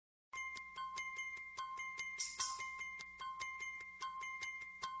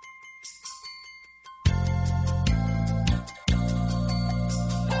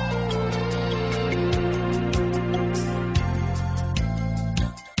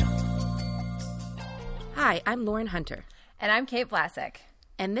Hi, I'm Lauren Hunter. And I'm Kate Vlasic.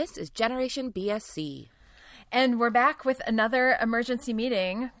 And this is Generation BSC. And we're back with another emergency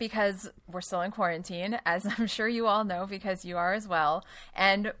meeting because we're still in quarantine, as I'm sure you all know because you are as well.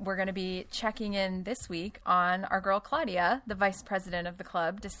 And we're going to be checking in this week on our girl Claudia, the vice president of the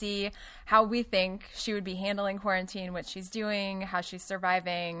club, to see how we think she would be handling quarantine, what she's doing, how she's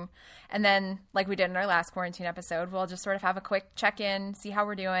surviving. And then, like we did in our last quarantine episode, we'll just sort of have a quick check-in, see how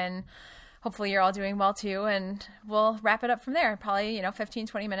we're doing. Hopefully you're all doing well too, and we'll wrap it up from there. Probably, 15,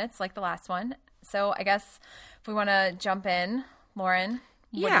 20 minutes like the last one. So I guess if we want to jump in, Lauren,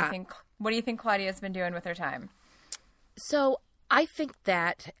 what do you think Claudia's been doing with her time? So I think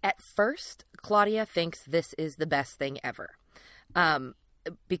that at first, Claudia thinks this is the best thing ever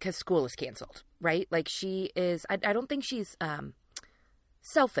because school is canceled, right? Like she is, I don't think she's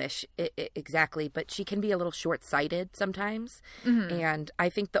selfish exactly, but she can be a little short-sighted sometimes. Mm-hmm. And I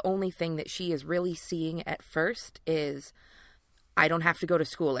think the only thing that she is really seeing at first is I don't have to go to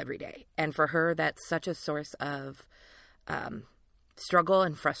school every day. And for her, that's such a source of struggle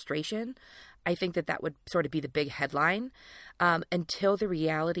and frustration. I think that would sort of be the big headline until the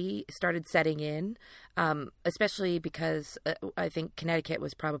reality started setting in, especially because I think Connecticut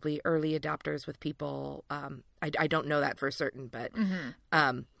was probably early adopters with people. I don't know that for certain, but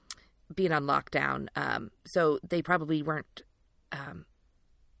being on lockdown. So they probably weren't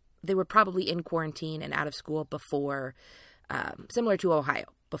they were probably in quarantine and out of school before similar to Ohio,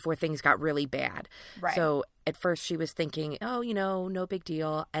 before things got really bad. Right. So at first she was thinking, oh, no big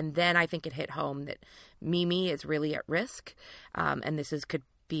deal. And then I think it hit home that Mimi is really at risk. And this could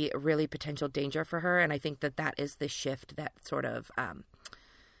be a really potential danger for her. And I think that is the shift that sort of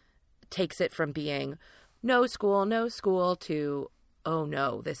takes it from being no school to, oh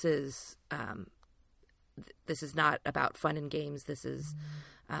no, this is not about fun and games. This is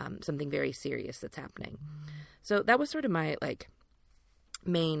something very serious that's happening. So that was sort of my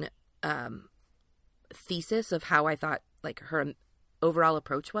main thesis of how I thought her overall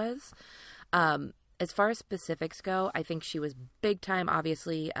approach was. As far as specifics go, I think she was big time,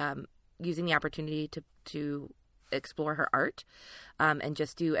 obviously, using the opportunity to explore her art and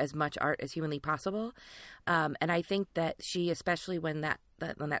just do as much art as humanly possible. And I think that she, especially when that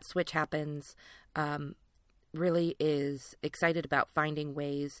switch happens, really is excited about finding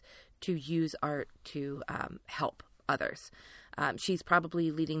ways to use art to help others. She's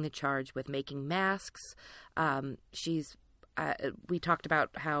probably leading the charge with making masks. We talked about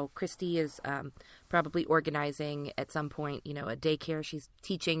how Christy is probably organizing at some point, a daycare. She's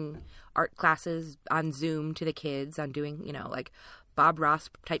teaching art classes on Zoom to the kids, on doing, Bob Ross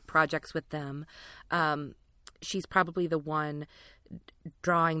type projects with them. She's probably the one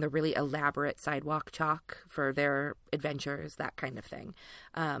drawing the really elaborate sidewalk chalk for their adventures, that kind of thing.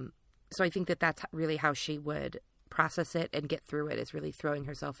 So I think that's really how she would process it and get through it, is really throwing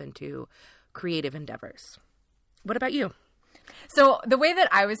herself into creative endeavors. What about you? So the way that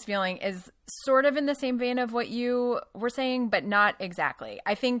I was feeling is sort of in the same vein of what you were saying, but not exactly.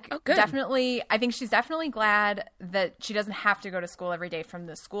 I think she's definitely glad that she doesn't have to go to school every day from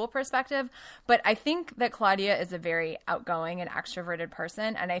the school perspective. But I think that Claudia is a very outgoing and extroverted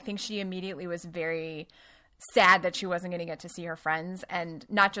person. And I think she immediately was very sad that she wasn't going to get to see her friends, and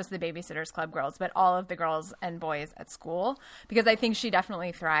not just the Babysitters Club girls, but all of the girls and boys at school, because I think she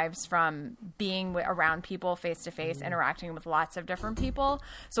definitely thrives from being around people face to face, interacting with lots of different people.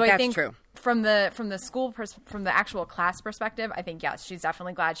 So I think true. From the school from the actual class perspective, I think yes, she's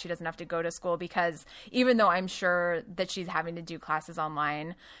definitely glad she doesn't have to go to school, because even though I'm sure that she's having to do classes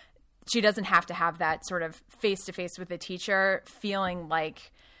online, she doesn't have to have that sort of face to face with the teacher feeling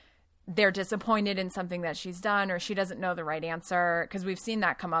like they're disappointed in something that she's done, or she doesn't know the right answer, because we've seen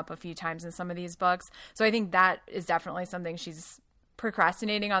that come up a few times in some of these books. So I think that is definitely something she's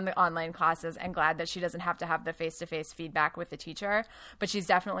procrastinating on the online classes, and glad that she doesn't have to have the face-to-face feedback with the teacher. But she's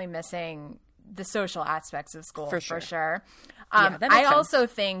definitely missing the social aspects of school for sure. I also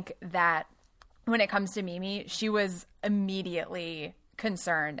think that when it comes to Mimi, she was immediately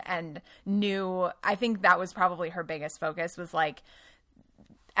concerned and knew. I think that was probably her biggest focus, was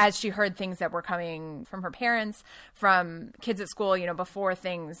as she heard things that were coming from her parents, from kids at school, before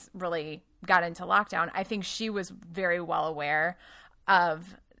things really got into lockdown, I think she was very well aware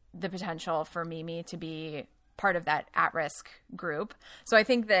of the potential for Mimi to be part of that at-risk group. So I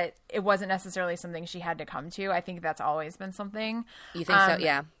think that it wasn't necessarily something she had to come to. I think that's always been something. You think so?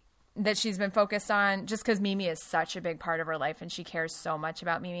 Yeah. that she's been focused on, just because Mimi is such a big part of her life and she cares so much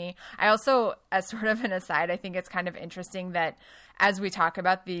about Mimi. I also, as sort of an aside, I think it's kind of interesting that as we talk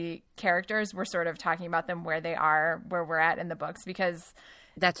about the characters, we're sort of talking about them where they are, where we're at in the books, because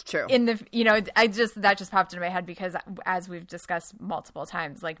that's true. In the, that just popped into my head because as we've discussed multiple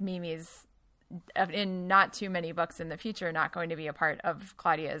times, like Mimi's in not too many books in the future, not going to be a part of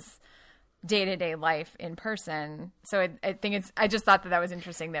Claudia's day-to-day life in person. So I think I just thought that was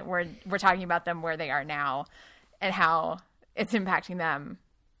interesting that we're talking about them where they are now and how it's impacting them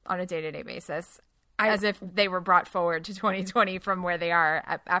on a day-to-day basis, as if they were brought forward to 2020 from where they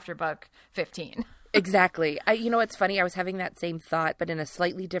are after book 15. Exactly. It's funny. I was having that same thought, but in a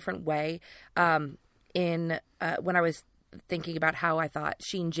slightly different way. When I was thinking about how I thought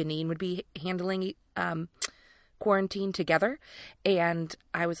she and Janine would be handling quarantine together, and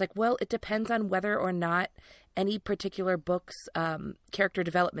I was like, well, it depends on whether or not any particular book's character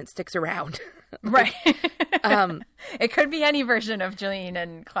development sticks around. Right. It could be any version of Janine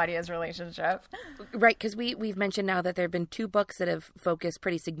and Claudia's relationship. Right, because we've mentioned now that there have been 2 books that have focused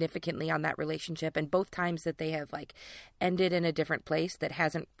pretty significantly on that relationship, and both times that they have ended in a different place that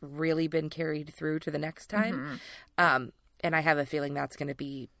hasn't really been carried through to the next time. Mm-hmm. And I have a feeling that's going to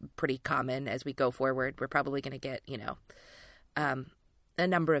be pretty common as we go forward. We're probably going to get, a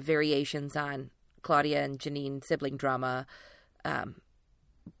number of variations on Claudia and Janine sibling drama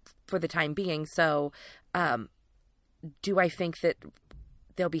for the time being. So do I think that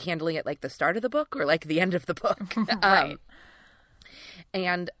they'll be handling it like the start of the book or like the end of the book? Right.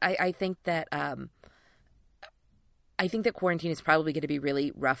 And I think that quarantine is probably going to be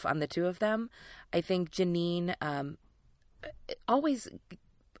really rough on the 2 of them. I think Janine always,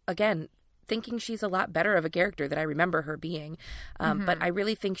 again, thinking she's a lot better of a character than I remember her being. But I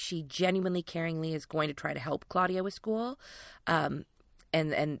really think she genuinely, caringly is going to try to help Claudia with school. And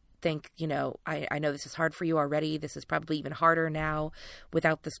think, I know this is hard for you already. This is probably even harder now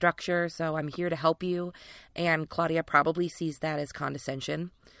without the structure. So I'm here to help you. And Claudia probably sees that as condescension,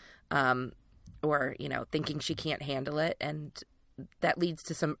 or, thinking she can't handle it. And that leads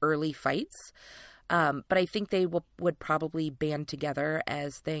to some early fights. But I think they would probably band together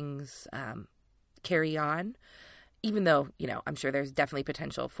as things carry on, even though, I'm sure there's definitely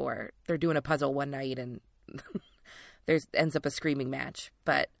potential for they're doing a puzzle one night and ends up a screaming match.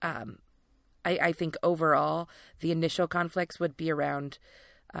 But I think overall the initial conflicts would be around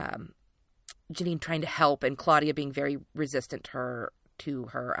Janine trying to help and Claudia being very resistant to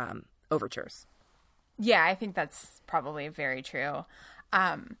her overtures. Yeah, I think that's probably very true.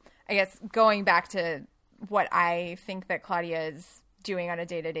 I guess going back to what I think that Claudia is doing on a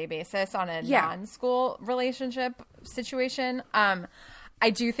day-to-day basis on a non-school relationship situation, I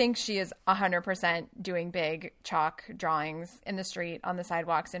do think she is 100% doing big chalk drawings in the street, on the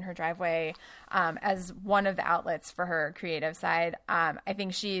sidewalks, in her driveway, as one of the outlets for her creative side. I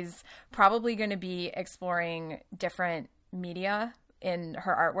think she's probably going to be exploring different media in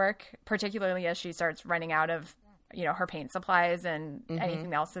her artwork, particularly as she starts running out of her paint supplies and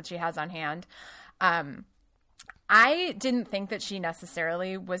anything else that she has on hand. I didn't think that she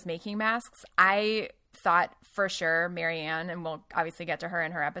necessarily was making masks. I thought for sure Marianne, and we'll obviously get to her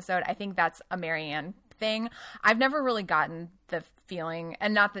in her episode, I think that's a Marianne thing. I've never really gotten the feeling,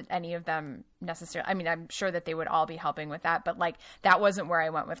 and not that any of them necessarily, I mean, I'm sure that they would all be helping with that, but that wasn't where I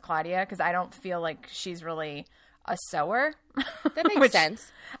went with Claudia, because I don't feel like she's really a sewer. That makes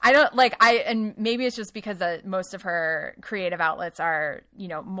sense. I don't and maybe it's just because most of her creative outlets are,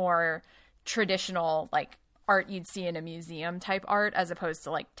 more traditional, art you'd see in a museum type art, as opposed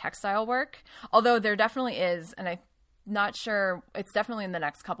to textile work. Although there definitely is, and I'm not sure, it's definitely in the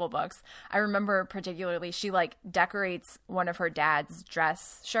next couple books. I remember particularly she decorates one of her dad's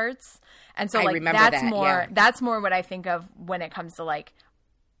dress shirts. And so that's more what I think of when it comes to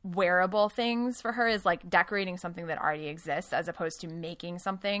wearable things for her, is decorating something that already exists as opposed to making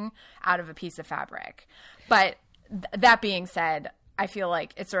something out of a piece of fabric. But that being said, I feel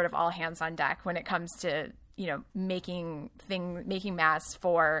like it's sort of all hands on deck when it comes to, making masks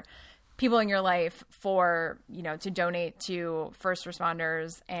for people in your life, for, to donate to first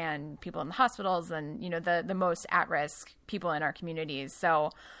responders and people in the hospitals and, the most at-risk people in our communities. So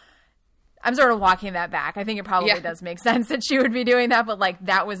I'm sort of walking that back. I think it probably does make sense that she would be doing that, but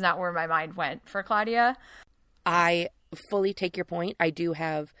that was not where my mind went for Claudia. I fully take your point. I do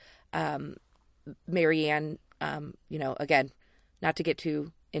have Marianne, again, not to get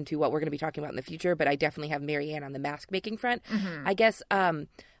too into what we're going to be talking about in the future, but I definitely have Marianne on the mask making front. Mm-hmm. I guess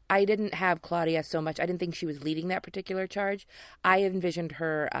I didn't have Claudia so much. I didn't think she was leading that particular charge. I envisioned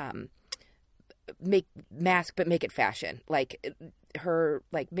her make mask, but make it fashion. her,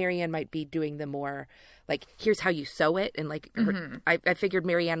 like, Marianne might be doing the more, like, here's how you sew it. And, like, I figured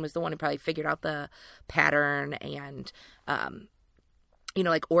Marianne was the one who probably figured out the pattern and,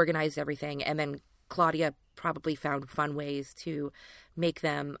 like, organized everything. And then Claudia probably found fun ways to make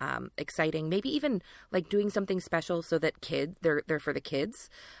them exciting. Maybe even, like, doing something special so that they're for the kids.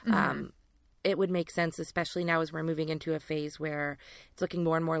 It would make sense, especially now as we're moving into a phase where it's looking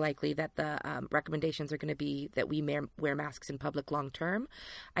more and more likely that the recommendations are going to be that we wear masks in public long term.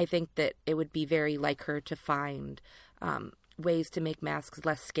 I think that it would be very like her to find ways to make masks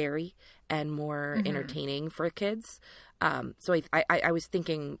less scary and more entertaining for kids. So I was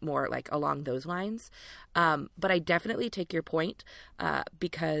thinking more like along those lines. But I definitely take your point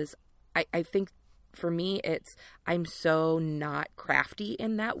because I think for me, I'm so not crafty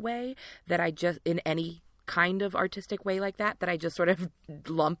in that way that I just, in any kind of artistic way like that I just sort of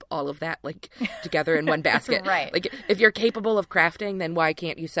lump all of that, like, together in one basket. Right. Like, if you're capable of crafting, then why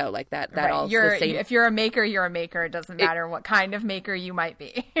can't you sew like that? That all the same. If you're a maker, you're a maker. It doesn't matter what kind of maker you might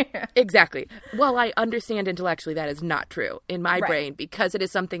be. Exactly. Well, I understand intellectually that is not true in my brain because it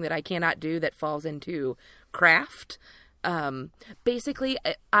is something that I cannot do that falls into craft. Basically,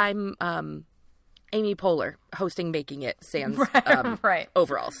 I'm Amy Poehler hosting Making It sans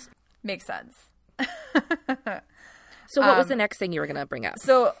overalls. Makes sense. So what was the next thing you were going to bring up?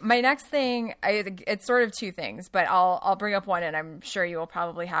 So my next thing, it's sort of two things, but I'll bring up one, and I'm sure you will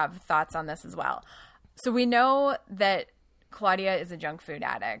probably have thoughts on this as well. So we know that Claudia is a junk food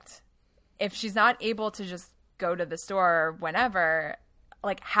addict. If she's not able to just go to the store whenever,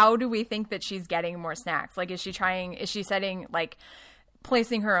 like, how do we think that she's getting more snacks? Like, is she setting, like,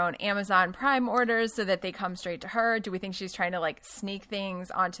 placing her own Amazon Prime orders so that they come straight to her? Do we think she's trying to, like, sneak things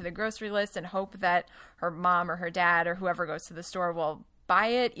onto the grocery list and hope that her mom or her dad or whoever goes to the store will buy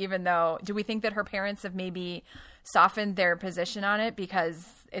it, even though, do we think that her parents have maybe softened their position on it because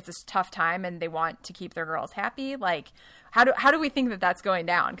it's a tough time and they want to keep their girls happy? Like, how do we think that that's going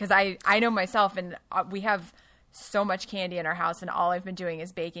down? Because I know myself, and we have so much candy in our house, and all I've been doing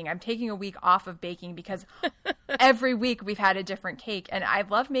is baking. I'm taking a week off of baking because every week we've had a different cake, and I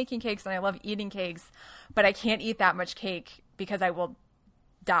love making cakes and I love eating cakes, but I can't eat that much cake because I will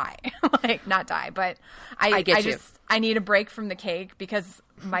die. Like, not die, but I need a break from the cake because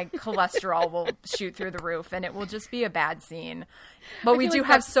my cholesterol will shoot through the roof and it will just be a bad scene. But we do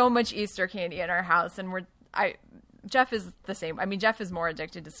have so much Easter candy in our house, and Jeff is the same. I mean, Jeff is more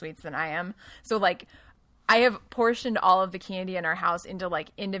addicted to sweets than I am. So, like, I have portioned all of the candy in our house into, like,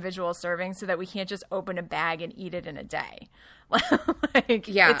 individual servings so that we can't just open a bag and eat it in a day. Like,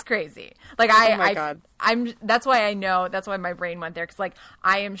 yeah, it's crazy. Like, God. That's why my brain went there. 'Cause, like,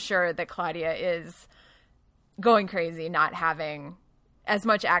 I am sure that Claudia is going crazy not having as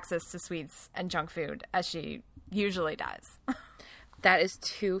much access to sweets and junk food as she usually does. That is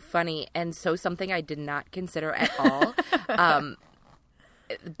too funny. And so something I did not consider at all.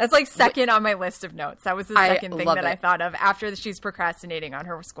 That's, like, second on my list of notes. That was the second thing that I thought of after she's procrastinating on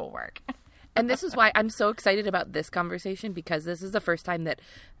her schoolwork. And this is why I'm so excited about this conversation, because this is the first time that,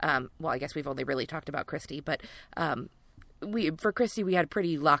 I guess we've only really talked about Christy, but for Christy, we had a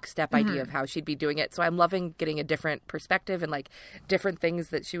pretty lockstep idea of how she'd be doing it. So I'm loving getting a different perspective and, like, different things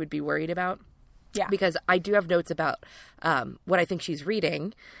that she would be worried about. Yeah, because I do have notes about what I think she's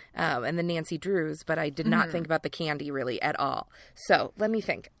reading and the Nancy Drews, but I did not think about the candy really at all. So let me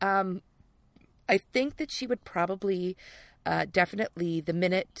think. I think that she would probably definitely, the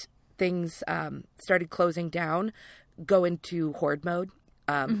minute things started closing down, go into hoard mode,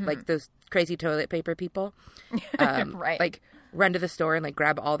 like those crazy toilet paper people. Right. Like, run to the store and, like,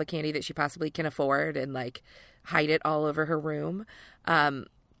 grab all the candy that she possibly can afford and, like, hide it all over her room.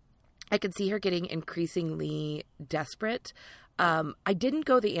 I could see her getting increasingly desperate. I didn't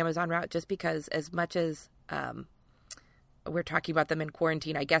go the Amazon route just because, as much as we're talking about them in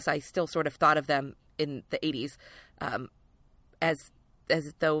quarantine, I guess I still sort of thought of them in the 80s as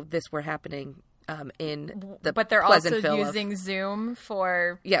though this were happening in the But they're Pleasantville also using Zoom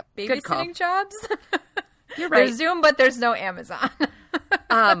for babysitting jobs. You're right. There's Zoom, but there's no Amazon.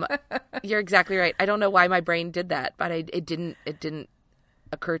 You're exactly right. I don't know why my brain did that, but it didn't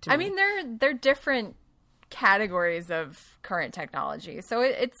occur to me. I mean, they're different categories of current technology, so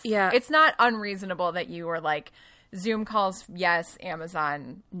it's not unreasonable that you were like, Zoom calls, yes,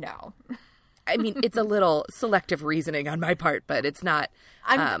 Amazon, no. I mean, it's a little selective reasoning on my part, but it's not.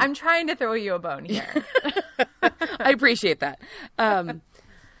 I'm trying to throw you a bone here. I appreciate that,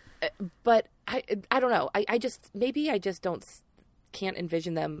 but I don't know. I just can't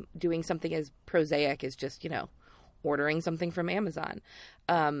envision them doing something as prosaic as just, ordering something from Amazon.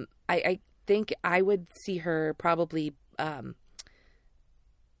 I think I would see her probably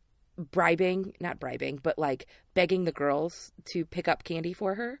not bribing, but like begging the girls to pick up candy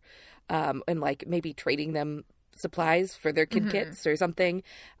for her, and like maybe trading them supplies for their kid kits or something.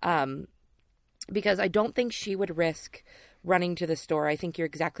 Because I don't think she would risk running to the store. I think you're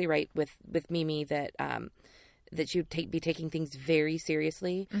exactly right with Mimi that that she would be taking things very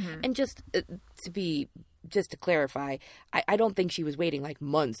seriously. And just to clarify, I don't think she was waiting like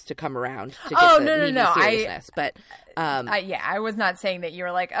months to come around to get the Mimi seriousness. But I was not saying that you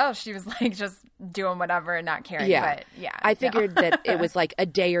were like, oh, she was like just doing whatever and not caring. Yeah, but yeah, I figured that it was like a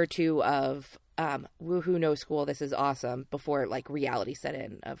day or two of woohoo, no school, this is awesome, before like reality set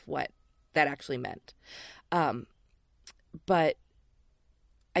in of what that actually meant. But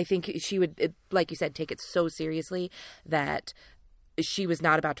I think she would, like you said, take it so seriously that she was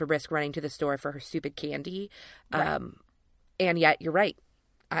not about to risk running to the store for her stupid candy. Right. And yet, you're right.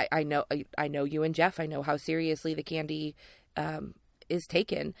 I know you and Jeff. I know how seriously the candy is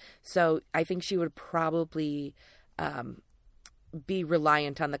taken. So I think she would probably be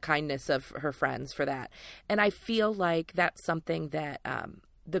reliant on the kindness of her friends for that. And I feel like that's something that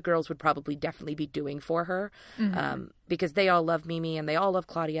the girls would probably definitely be doing for her, because they all love Mimi and they all love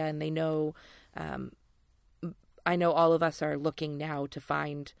Claudia, and they know, I know all of us are looking now to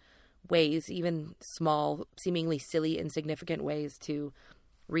find ways, even small, seemingly silly, insignificant ways to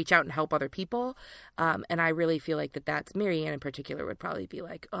reach out and help other people. And I really feel like that's Marianne in particular would probably be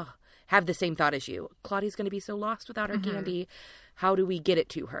like, oh, have the same thought as you. Claudia's going to be so lost without her candy. How do we get it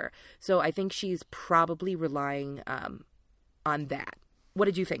to her? So I think she's probably relying on that. What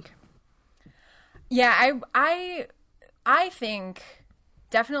did you think? Yeah, I think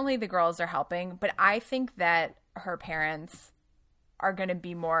definitely the girls are helping, but I think that her parents are going to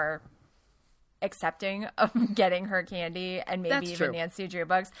be more accepting of getting her candy and maybe That's even true. Nancy Drew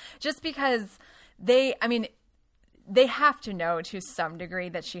books, just because they have to know to some degree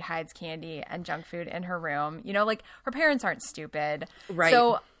that she hides candy and junk food in her room. You know, like her parents aren't stupid. Right.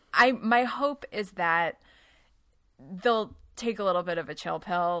 So my hope is that they'll take a little bit of a chill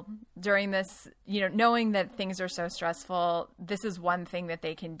pill during this, you know, knowing that things are so stressful. This is one thing that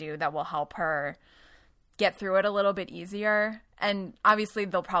they can do that will help her get through it a little bit easier. And obviously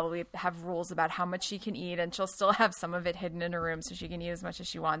they'll probably have rules about how much she can eat, and she'll still have some of it hidden in her room so she can eat as much as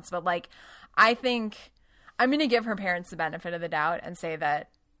she wants. But like, I think I'm going to give her parents the benefit of the doubt and say that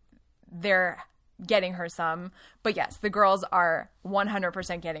they're getting her some. But yes, the girls are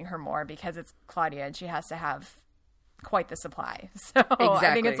 100% getting her more because it's Claudia and she has to have quite the supply. So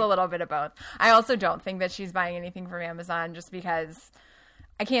I think it's a little bit of both. I also don't think that she's buying anything from Amazon, just because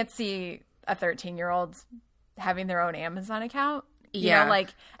I can't see a 13-year-old having their own Amazon account. You know, like,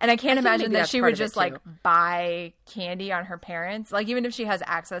 and I can't imagine that she would just like buy candy on her parents. Like, even if she has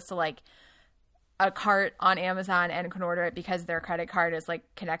access to like a cart on Amazon and can order it because their credit card is like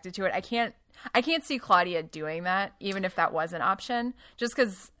connected to it, I can't see Claudia doing that, even if that was an option, just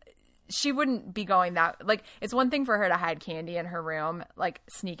because she wouldn't be going that, like, it's one thing for her to hide candy in her room, like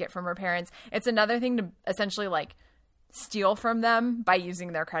sneak it from her parents. It's another thing to essentially like steal from them by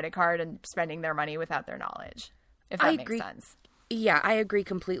using their credit card and spending their money without their knowledge, if that makes sense. Yeah, I agree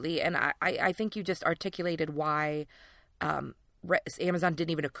completely. And I think you just articulated why Amazon didn't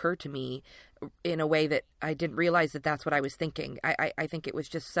even occur to me in a way that I didn't realize that that's what I was thinking. I think it was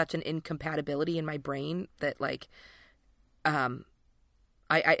just such an incompatibility in my brain that like,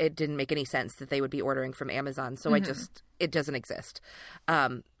 it didn't make any sense that they would be ordering from Amazon. So it doesn't exist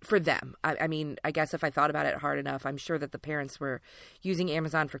for them. I mean, I guess if I thought about it hard enough, I'm sure that the parents were using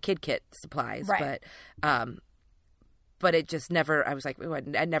Amazon for kid kit supplies. Right. But it just never, I was like, ooh,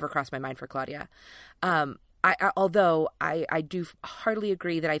 it never crossed my mind for Claudia. Although I do heartily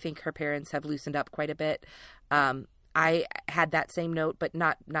agree that I think her parents have loosened up quite a bit. I had that same note, but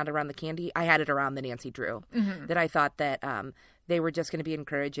not around the candy. I had it around the Nancy Drew, that I thought that they were just going to be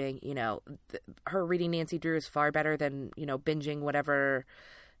encouraging, you know, her reading Nancy Drew is far better than, you know, binging whatever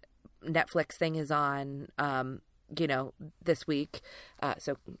Netflix thing is on, you know, this week.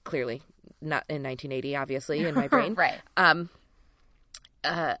 So clearly not in 1980, obviously, in my brain. Right. I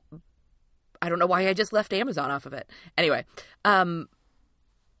don't know why I just left Amazon off of it. Anyway,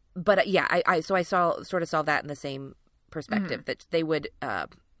 but yeah, I saw that in the same perspective, that they would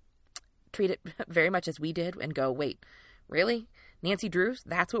treat it very much as we did and go, wait, really? Nancy Drews?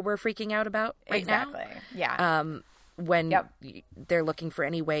 That's what we're freaking out about right now? Exactly. Yeah. When they're looking for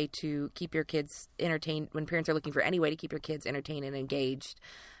any way to keep your kids entertained, when parents are looking for any way to keep your kids entertained and engaged,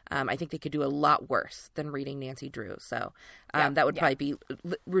 I think they could do a lot worse than reading Nancy Drew. So that would probably be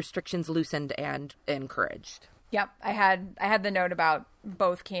restrictions loosened and encouraged. Yep, I had the note about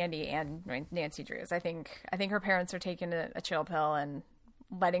both Candy and Nancy Drews. I think her parents are taking a chill pill, and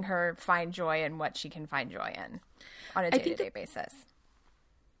letting her find joy in what she can find joy in on a day-to-day basis.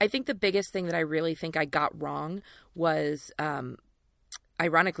 I think the biggest thing that I really think I got wrong was,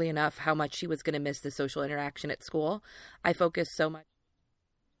 ironically enough, how much she was going to miss the social interaction at school. I focused so much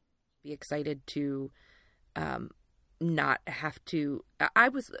be excited to not have to. I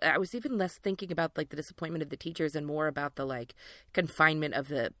was even less thinking about like the disappointment of the teachers and more about the like confinement of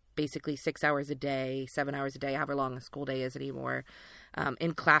the basically 6 hours a day, 7 hours a day, however long a school day is anymore,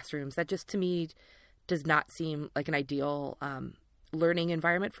 in classrooms. That just to me does not seem like an ideal learning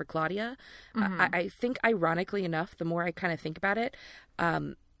environment for Claudia. I think ironically enough, the more I kind of think about it,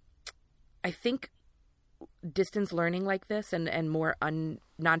 I think distance learning like this and more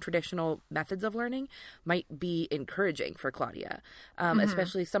non-traditional methods of learning might be encouraging for Claudia,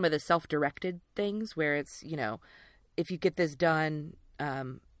 especially some of the self-directed things where it's, you know, if you get this done,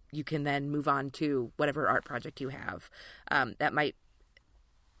 you can then move on to whatever art project you have. That might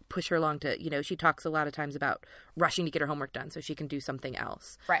push her along to, you know, she talks a lot of times about rushing to get her homework done so she can do something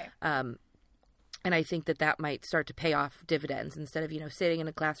else. Right. And I think that might start to pay off dividends instead of, you know, sitting in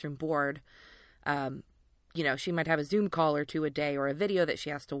a classroom bored. You know, she might have a Zoom call or two a day or a video that she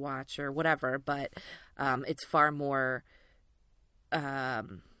has to watch or whatever, but it's far more, I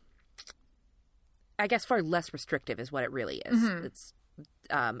guess, far less restrictive is what it really is. It's,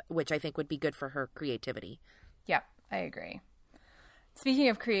 which I think would be good for her creativity. Yep, I agree. Speaking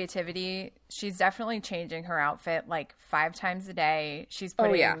of creativity, she's definitely changing her outfit like 5 times a day. She's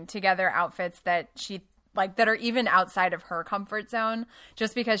putting together outfits that she like that are even outside of her comfort zone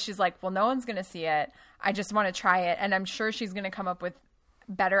just because she's like, well, no one's going to see it. I just want to try it. And I'm sure she's going to come up with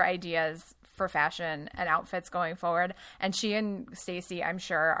better ideas for fashion and outfits going forward. And she and Stacey, I'm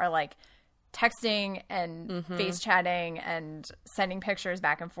sure, are like texting and face chatting and sending pictures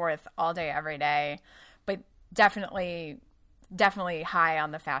back and forth all day, every day. But definitely high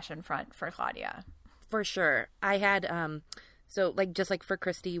on the fashion front for Claudia. For sure. I had, so like, just like for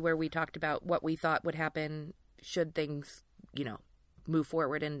Christy, where we talked about what we thought would happen should things, you know, move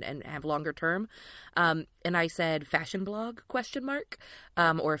forward and have longer term. And I said fashion blog ?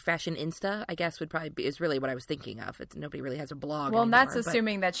 Or fashion Insta, I guess is really what I was thinking of. Nobody really has a blog. Well, anymore, and that's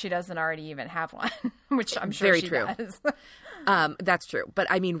assuming that she doesn't already even have one, which I'm sure very she true. does. That's true. But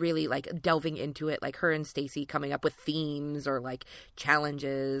I mean, really like delving into it, like her and Stacey coming up with themes or like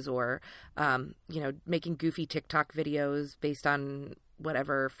challenges or, you know, making goofy TikTok videos based on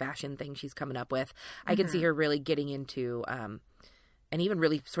whatever fashion thing she's coming up with. I can see her really getting into, and even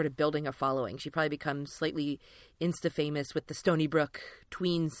really sort of building a following. She probably becomes slightly Insta famous with the Stony Brook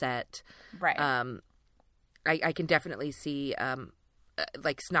tween set. Right. I can definitely see,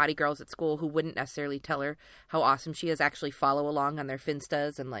 like snotty girls at school who wouldn't necessarily tell her how awesome she is actually follow along on their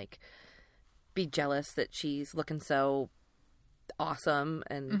Finstas and like be jealous that she's looking so awesome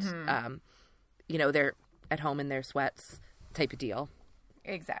and, you know, they're at home in their sweats type of deal.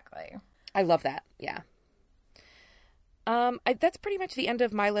 Exactly. I love that. Yeah. That's pretty much the end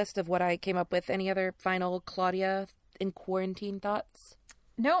of my list of what I came up with. Any other final Claudia in quarantine thoughts?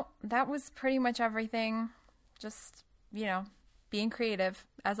 No, that was pretty much everything. Just, you know, being creative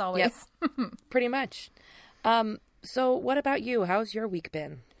as always. Yep. Pretty much. So what about you? How's your week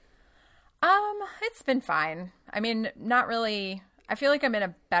been? It's been fine. I mean, not really. I feel like I'm in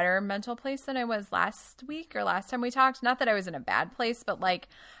a better mental place than I was last week or last time we talked. Not that I was in a bad place, but like,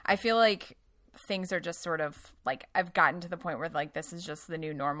 I feel like things are just sort of like, I've gotten to the point where like, this is just the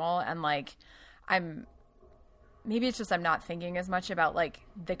new normal. And like, maybe it's just, I'm not thinking as much about like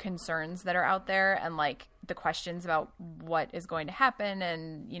the concerns that are out there and like the questions about what is going to happen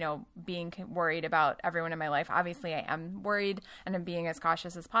and, you know, being worried about everyone in my life. Obviously I am worried and I'm being as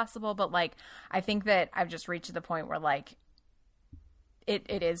cautious as possible, but like, I think that I've just reached the point where like,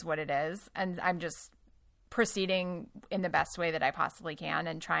 it is what it is. And I'm just proceeding in the best way that I possibly can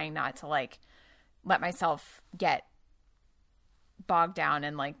and trying not to like let myself get bogged down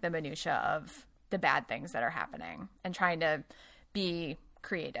in like the minutia of the bad things that are happening and trying to be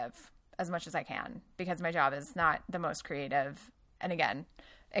creative as much as I can because my job is not the most creative. And again,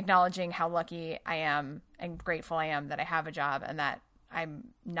 acknowledging how lucky I am and grateful I am that I have a job and that I'm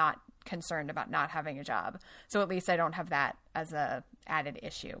not concerned about not having a job. So at least I don't have that as a added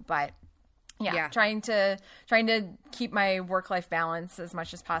issue. But yeah. trying to keep my work-life balance as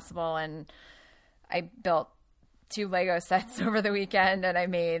much as possible. And I built 2 Lego sets over the weekend and I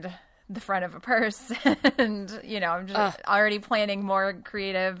made the front of a purse and, you know, I'm just already planning more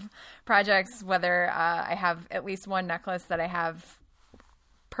creative projects, whether I have at least one necklace that I have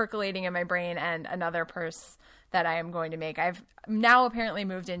percolating in my brain and another purse that I am going to make. I've now apparently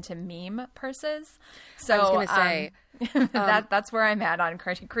moved into meme purses. So I was going to say that's where I'm at on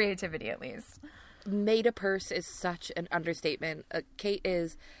creativity, at least. Made a purse is such an understatement. Kate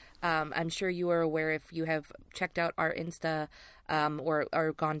is, I'm sure you are aware if you have checked out our Insta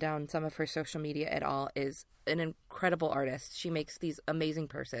or gone down some of her social media at all, is an incredible artist. She makes these amazing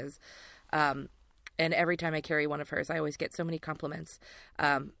purses. And every time I carry one of hers, I always get so many compliments.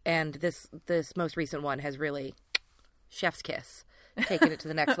 And this most recent one has really, chef's kiss, taken it to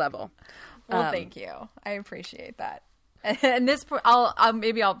the next level. Well, thank you. I appreciate that. And this,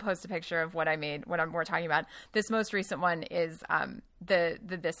 I'll post a picture of what I made when we're talking about. This most recent one is the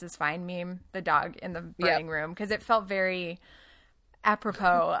 "This is fine" meme, the dog in the burning room, because it felt very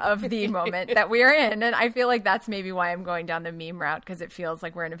apropos of the moment that we are in, and I feel like that's maybe why I'm going down the meme route, because it feels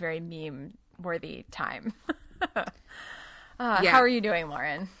like we're in a very meme-worthy time. How are you doing,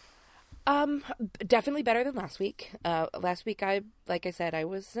 Lauren? Definitely better than last week. Last week, like I said, I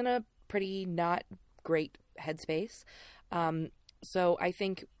was in a pretty not great headspace. So I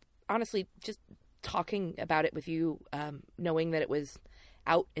think, honestly, just talking about it with you, knowing that it was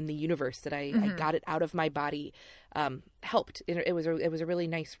out in the universe, that I got it out of my body, helped. It was a really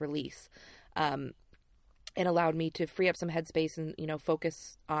nice release. It allowed me to free up some headspace and,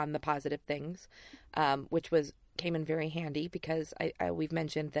 focus on the positive things, which came in very handy because we've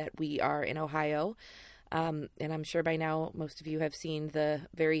mentioned that we are in Ohio. And I'm sure by now most of you have seen the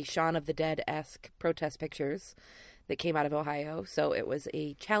very Shaun of the Dead-esque protest pictures that came out of Ohio. So it was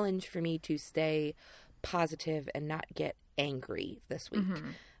a challenge for me to stay positive and not get angry this week.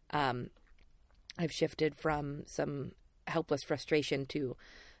 I've shifted from some helpless frustration to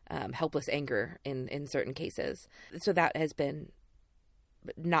helpless anger in certain cases. So that has been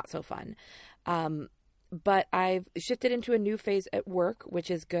not so fun. But I've shifted into a new phase at work, which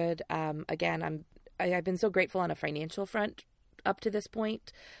is good. Again, I've been so grateful on a financial front up to this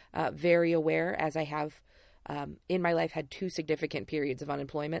point, very aware, as I have in my life had 2 significant periods of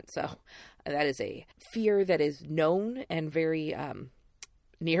unemployment. So that is a fear that is known and very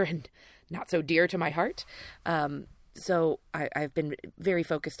near and not so dear to my heart. So I've been very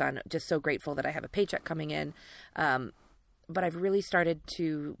focused on, just so grateful that I have a paycheck coming in. But I've really started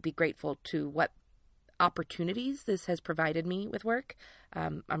to be grateful to what opportunities this has provided me with work.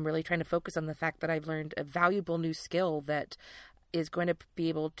 I'm really trying to focus on the fact that I've learned a valuable new skill that is going to be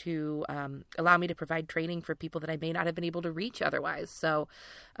able to allow me to provide training for people that I may not have been able to reach otherwise. So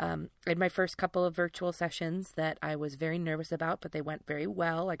I had my first couple of virtual sessions that I was very nervous about, but they went very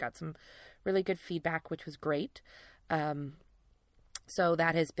well. I got some really good feedback, which was great. So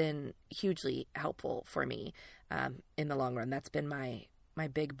that has been hugely helpful for me in the long run. That's been my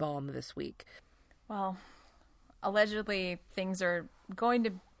big balm this week. Well, allegedly things are going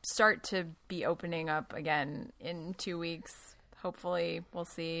to start to be opening up again in 2 weeks. Hopefully, we'll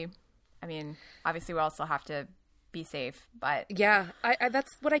see. I mean, obviously we also have to be safe, but yeah, I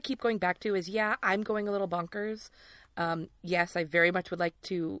that's what I keep going back to is, I'm going a little bonkers. Yes, I very much would like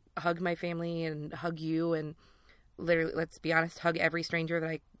to hug my family and hug you and literally, let's be honest, hug every stranger that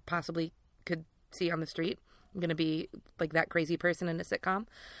I possibly could see on the street. I'm going to be like that crazy person in a sitcom.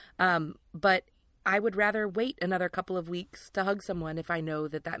 But I would rather wait another couple of weeks to hug someone if I know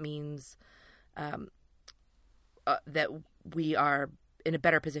that means that we are in a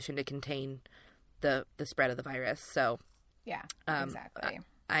better position to contain the spread of the virus. So yeah, exactly.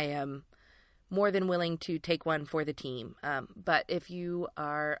 I am more than willing to take one for the team. But if you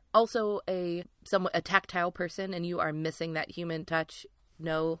are also a tactile person and you are missing that human touch,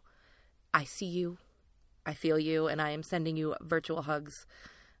 know I see you, I feel you, and I am sending you virtual hugs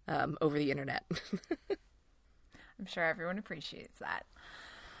over the internet. I'm sure everyone appreciates that.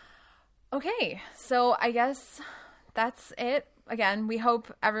 Okay, so I guess that's it. Again, we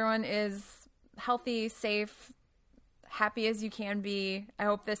hope everyone is healthy, safe, happy as you can be. I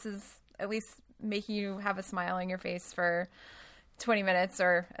hope this is at least making you have a smile on your face for 20 minutes,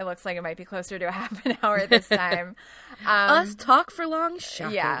 or it looks like it might be closer to a half an hour this time. Us talk for long?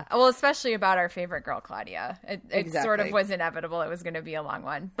 Shocking. Yeah. Well, especially about our favorite girl, Claudia. It Exactly. sort of was inevitable. It was going to be a long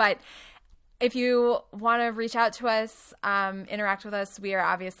one. But if you want to reach out to us, interact with us, we are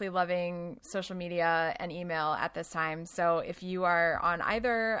obviously loving social media and email at this time. So if you are on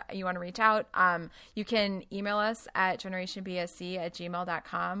either, you want to reach out, you can email us at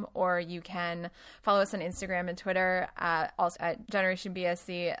generationbsc@gmail.com, or you can follow us on Instagram and Twitter, also at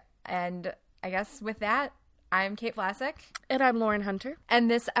generationbsc. And I guess with that, I'm Kate Vlasic. And I'm Lauren Hunter. And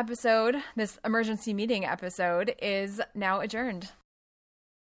this episode, this emergency meeting episode, is now adjourned.